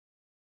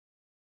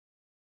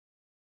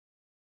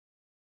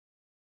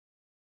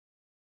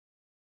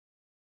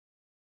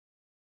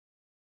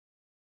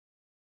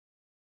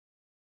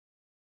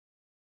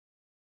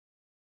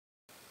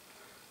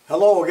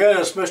Hello again,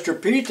 it's Mr.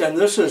 Pete, and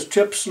this is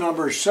tips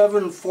number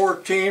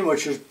 714,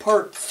 which is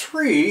part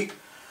 3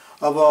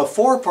 of a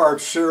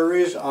 4-part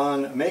series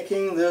on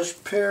making this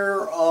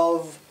pair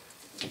of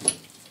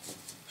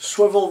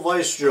swivel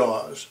vice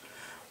jaws.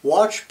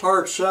 Watch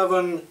part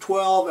 7,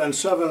 12, and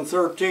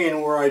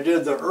 713 where I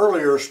did the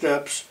earlier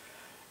steps,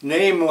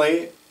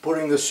 namely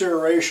putting the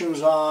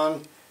serrations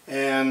on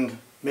and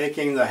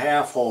making the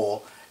half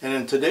hole. And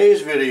in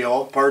today's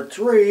video, part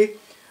 3,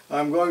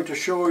 I'm going to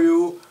show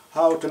you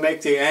how to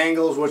make the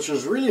angles, which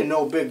is really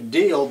no big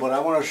deal, but I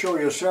want to show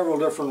you several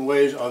different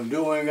ways of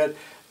doing it,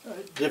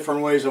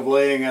 different ways of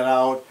laying it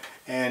out,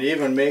 and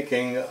even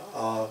making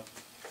a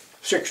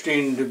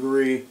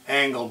 16-degree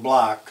angle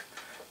block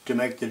to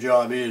make the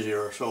job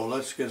easier. So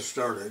let's get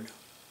started.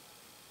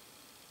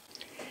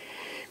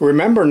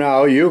 Remember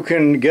now, you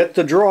can get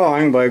the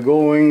drawing by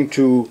going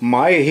to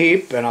My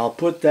Heap, and I'll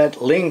put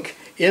that link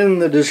in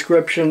the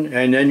description,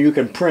 and then you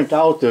can print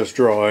out this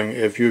drawing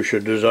if you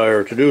should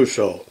desire to do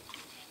so.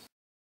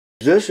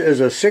 This is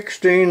a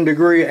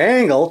 16-degree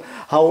angle.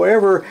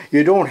 However,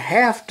 you don't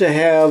have to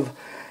have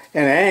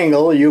an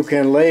angle. You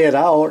can lay it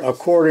out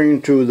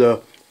according to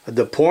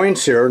the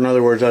points here. In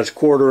other words, that's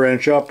 1/4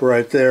 inch up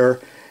right there,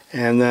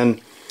 and then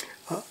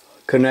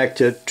connect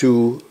it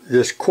to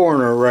this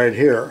corner right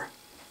here.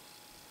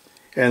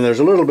 And there's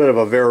a little bit of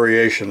a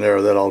variation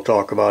there that I'll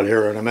talk about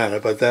here in a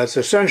minute, but that's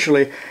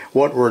essentially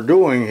what we're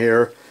doing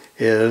here,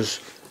 is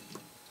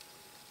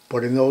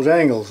putting those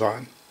angles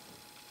on.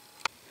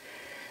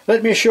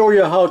 Let me show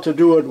you how to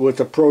do it with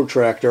the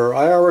protractor.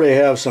 I already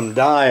have some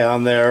die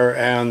on there,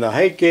 and the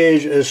height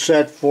gauge is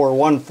set for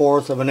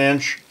 1/4 of an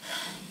inch,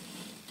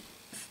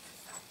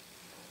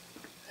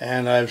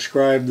 and I've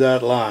scribed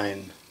that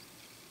line.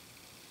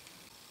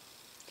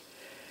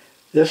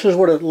 This is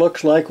what it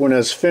looks like when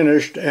it's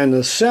finished and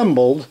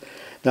assembled.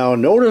 Now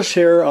notice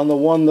here on the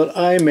one that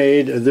I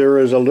made, there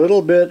is a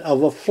little bit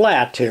of a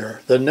flat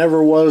here that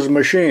never was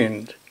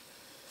machined.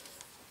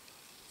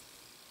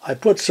 I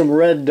put some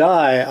red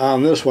dye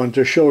on this one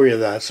to show you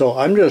that. So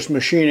I'm just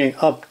machining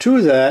up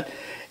to that,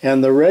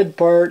 and the red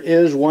part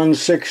is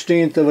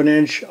 1/16 of an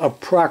inch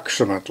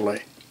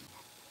approximately.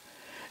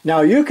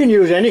 Now you can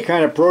use any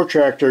kind of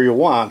protractor you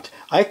want.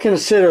 I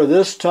consider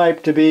this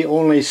type to be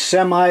only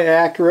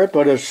semi-accurate,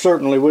 but it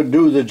certainly would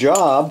do the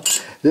job.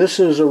 This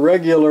is a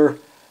regular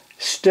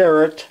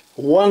Starrett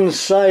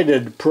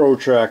one-sided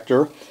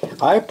protractor.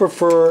 I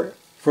prefer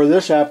for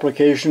this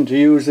application to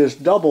use this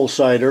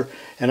double-sider,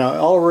 and I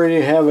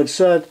already have it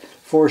set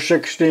for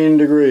 16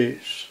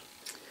 degrees.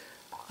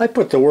 I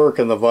put the work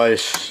in the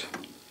vise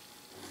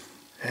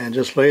and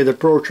just lay the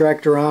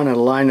protractor on and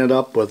line it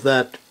up with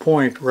that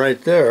point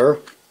right there.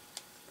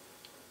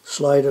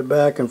 Slide it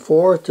back and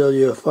forth till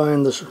you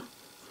find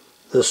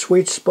the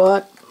sweet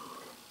spot,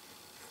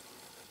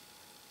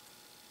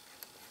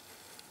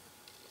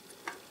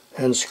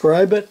 and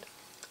scribe it.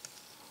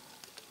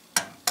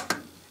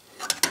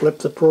 Flip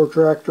the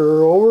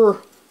protractor over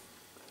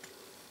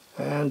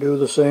and do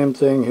the same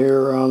thing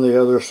here on the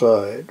other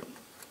side.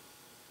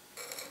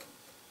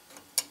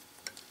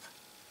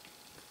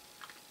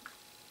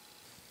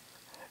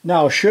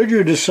 Now, should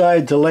you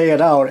decide to lay it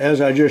out as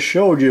I just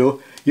showed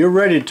you, you're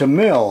ready to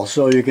mill.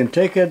 So you can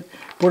take it,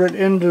 put it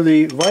into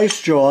the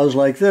vice jaws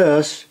like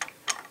this,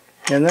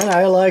 and then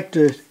I like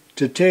to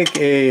take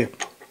a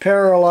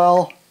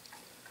parallel,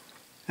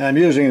 I'm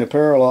using the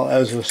parallel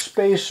as a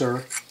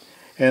spacer,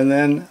 and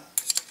then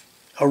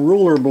a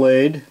ruler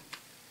blade,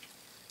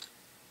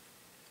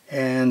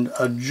 and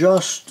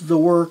adjust the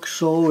work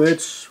so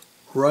it's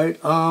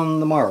right on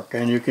the mark.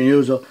 And you can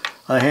use a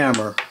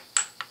hammer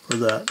for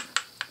that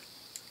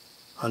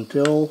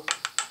until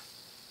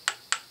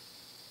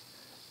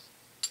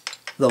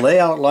the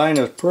layout line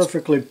is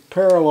perfectly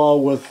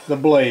parallel with the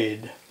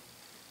blade.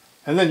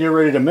 And then you're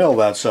ready to mill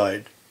that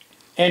side.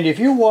 And if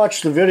you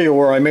watch the video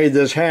where I made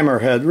this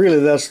hammerhead, really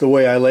that's the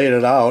way I laid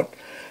it out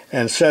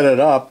and set it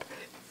up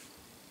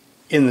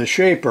in the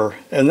shaper.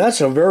 And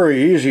that's a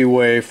very easy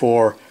way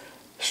for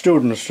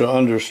students to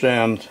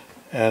understand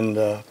and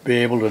be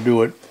able to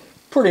do it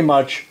pretty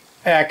much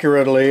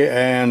accurately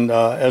and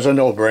as a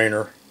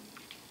no-brainer.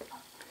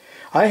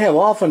 I have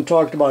often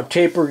talked about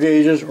taper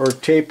gauges or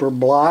taper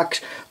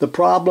blocks. The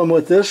problem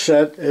with this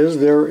set is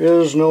there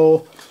is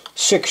no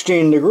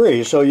 16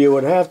 degrees, so you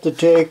would have to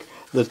take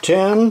the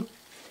 10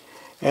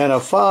 and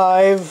a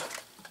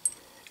 5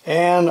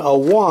 and a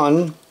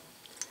 1,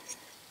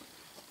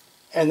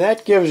 and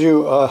that gives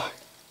you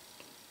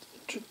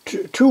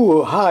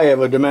too high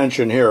of a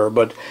dimension here,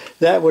 but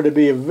that would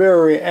be a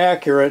very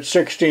accurate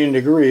 16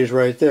 degrees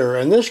right there.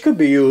 And this could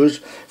be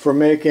used for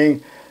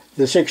making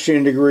the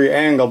 16-degree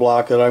angle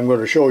block that I'm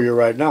going to show you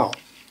right now.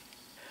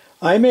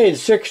 I made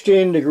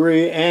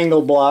 16-degree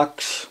angle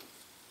blocks,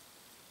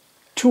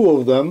 2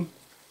 of them,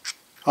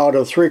 out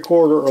of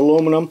 3/4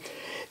 aluminum.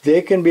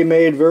 They can be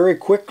made very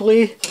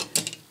quickly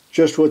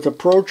just with the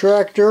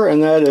protractor,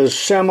 and that is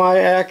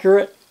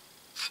semi-accurate,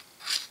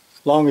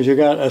 as long as you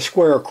got a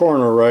square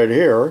corner right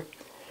here.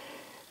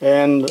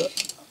 And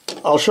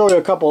I'll show you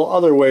a couple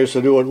other ways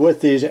to do it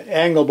with these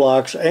angle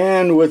blocks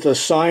and with a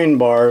sine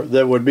bar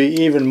that would be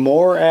even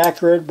more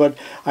accurate, but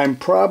I'm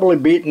probably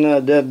beating a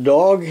dead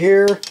dog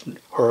here,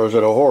 or is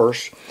it a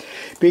horse?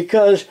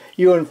 Because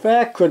you in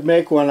fact could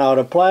make one out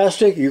of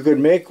plastic, you could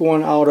make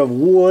one out of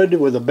wood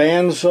with a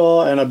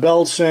bandsaw and a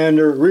belt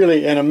sander,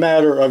 really in a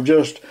matter of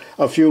just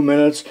a few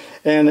minutes,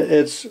 and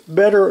it's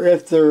better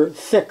if they're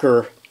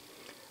thicker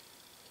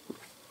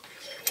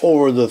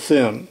over the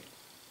thin.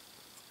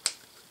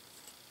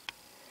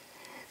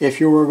 If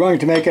you were going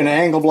to make an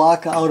angle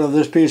block out of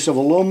this piece of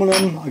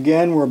aluminum,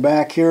 again we're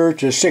back here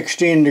to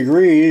 16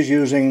 degrees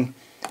using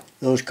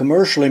those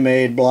commercially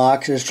made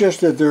blocks. It's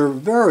just that they're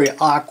very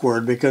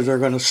awkward because they're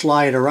going to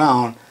slide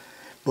around,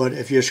 but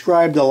if you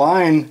scribe the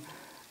line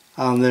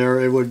on there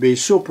it would be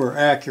super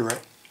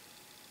accurate.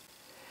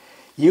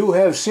 You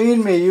have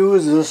seen me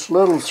use this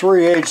little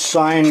 3/8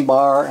 sine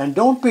bar, and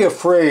don't be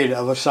afraid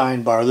of a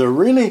sine bar. They're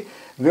really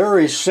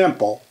very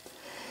simple.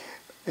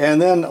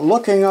 And then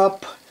looking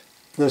up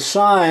the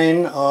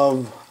sine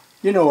of,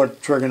 you know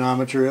what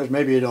trigonometry is,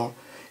 maybe you don't.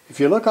 If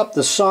you look up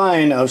the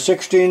sine of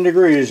 16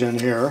 degrees in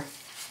here,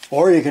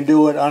 or you can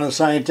do it on a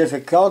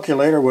scientific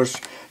calculator, which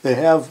they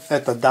have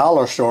at the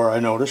dollar store, I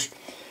noticed.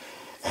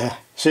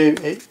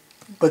 See,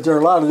 but there are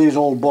a lot of these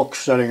old books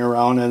sitting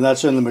around, and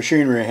that's in the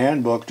machinery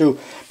handbook too.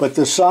 But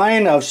the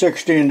sine of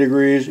 16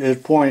 degrees is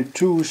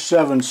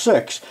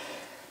 0.276.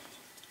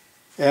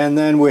 And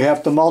then we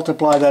have to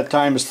multiply that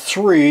times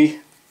 3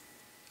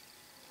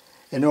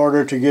 in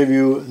order to give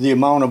you the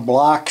amount of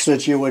blocks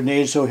that you would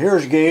need. So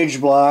here's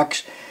gauge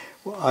blocks.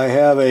 I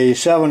have a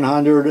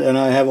 700 and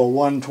I have a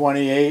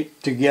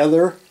 128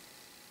 together,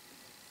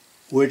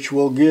 which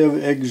will give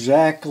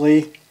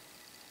exactly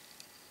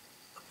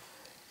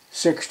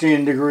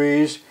 16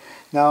 degrees.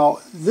 Now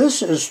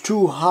this is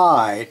too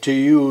high to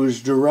use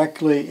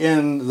directly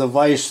in the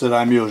vise that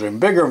I'm using.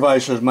 Bigger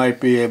vices might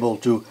be able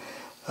to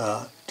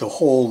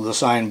hold the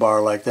sine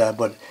bar like that,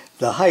 but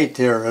the height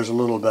here is a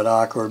little bit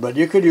awkward. But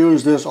you could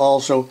use this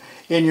also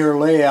in your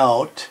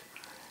layout,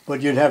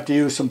 but you'd have to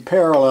use some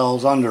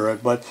parallels under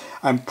it. But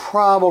I'm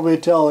probably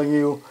telling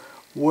you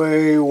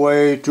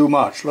way too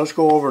much. Let's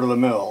go over to the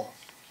mill.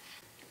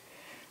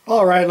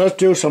 Alright, let's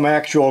do some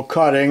actual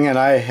cutting, and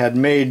I had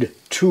made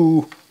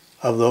 2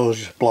 of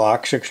those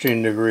blocks,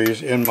 16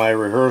 degrees, in my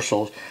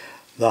rehearsals.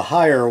 The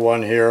higher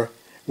one here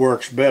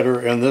works better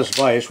in this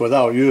vise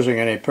without using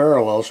any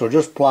parallels, so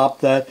just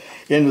plop that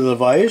into the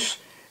vise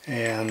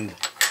and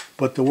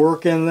put the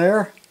work in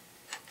there.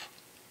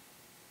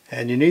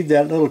 And you need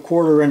that little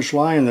 1/4 inch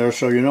line there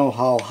so you know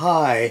how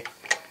high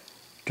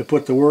to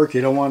put the work.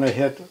 You don't want to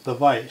hit the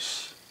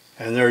vise.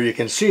 And there you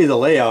can see the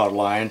layout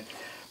line,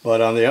 but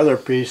on the other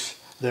piece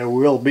there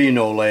will be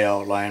no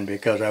layout line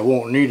because I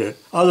won't need it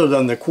other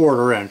than the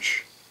 1/4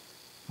 inch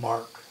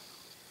mark.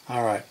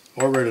 Alright,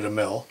 we're ready to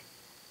mill.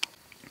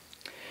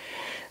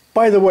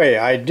 By the way,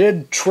 I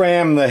did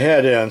tram the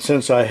head in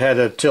since I had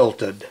it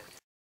tilted.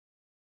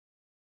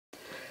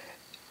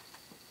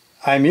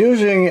 I'm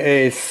using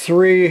a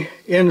 3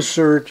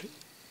 insert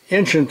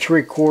 1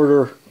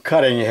 3/4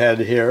 cutting head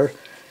here,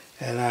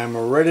 and I'm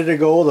ready to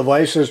go. The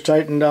vise is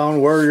tightened down.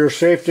 Wear your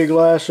safety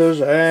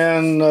glasses,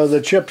 and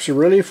the chips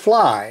really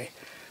fly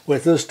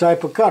with this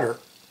type of cutter.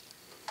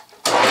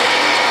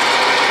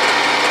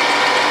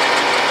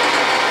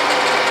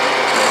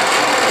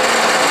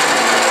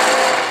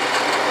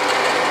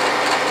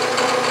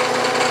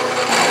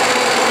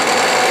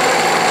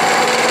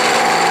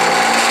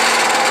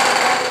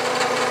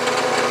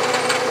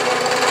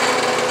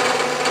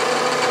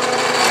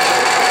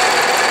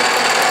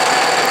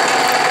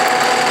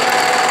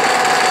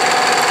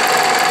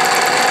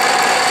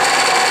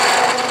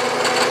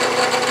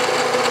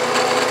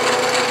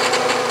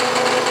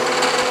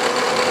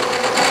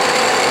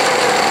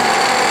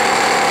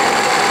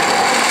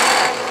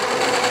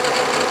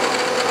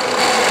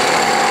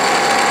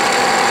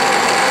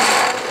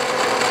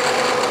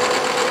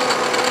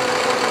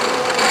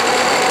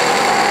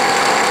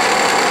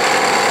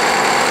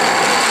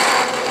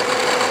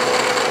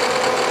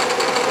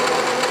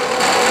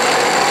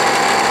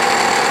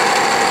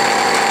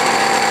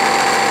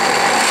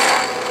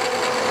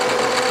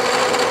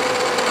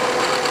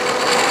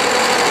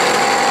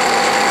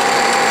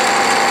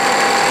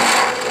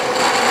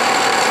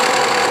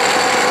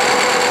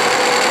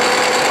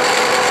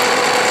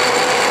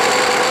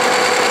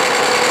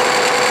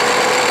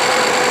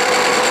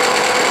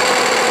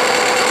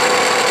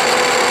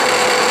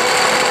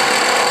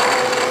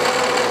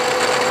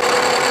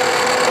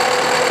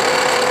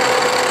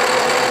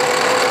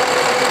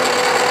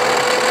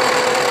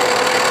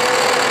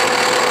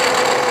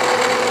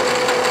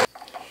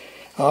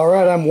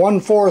 Alright, I'm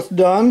 1/4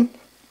 done.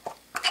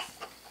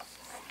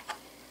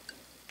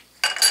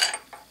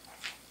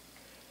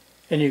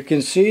 And you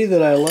can see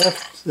that I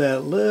left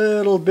that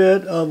little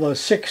bit of a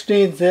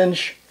 1/16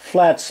 inch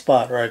flat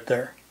spot right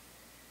there.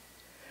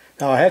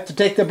 Now I have to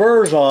take the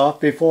burrs off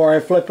before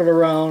I flip it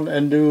around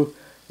and do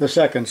the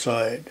second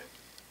side.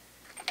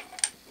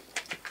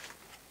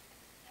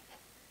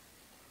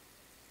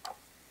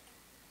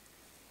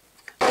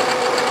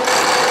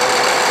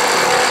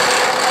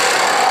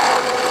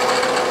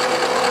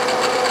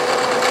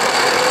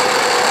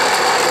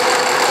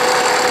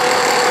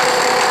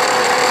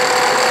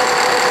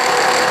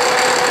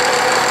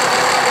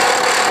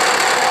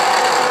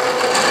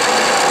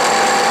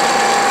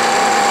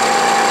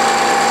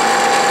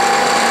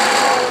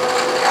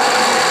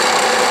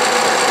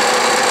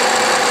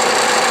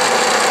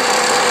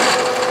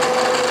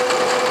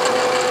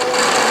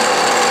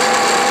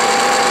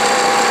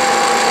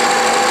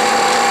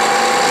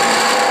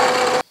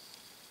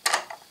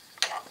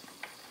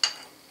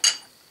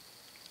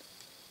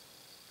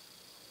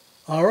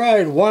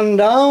 one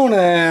down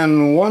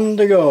and one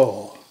to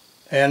go.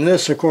 And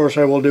this, of course,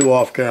 I will do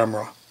off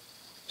camera.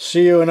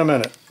 See you in a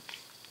minute.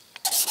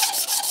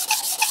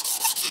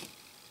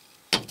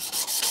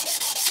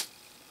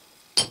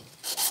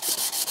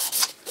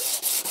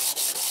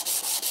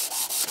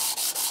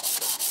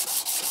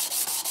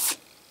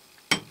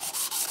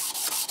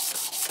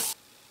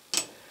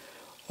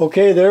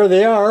 Okay, there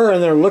they are,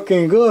 and they're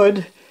looking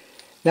good.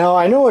 Now,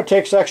 I know it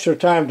takes extra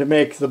time to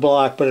make the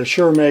block, but it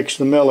sure makes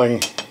the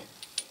milling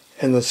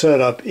and the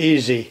setup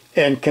easy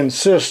and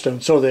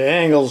consistent, so the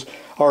angles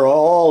are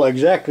all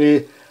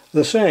exactly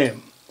the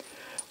same.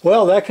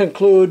 Well, that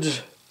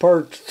concludes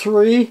part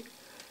 3,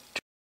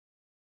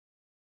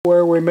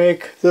 where we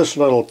make this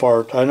little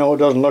part. I know it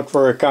doesn't look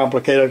very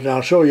complicated, and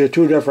I'll show you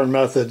 2 different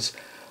methods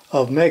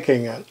of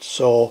making it.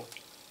 So,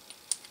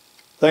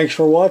 thanks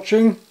for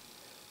watching,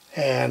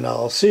 and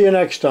I'll see you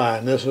next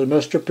time. This is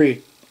Mr.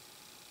 Pete.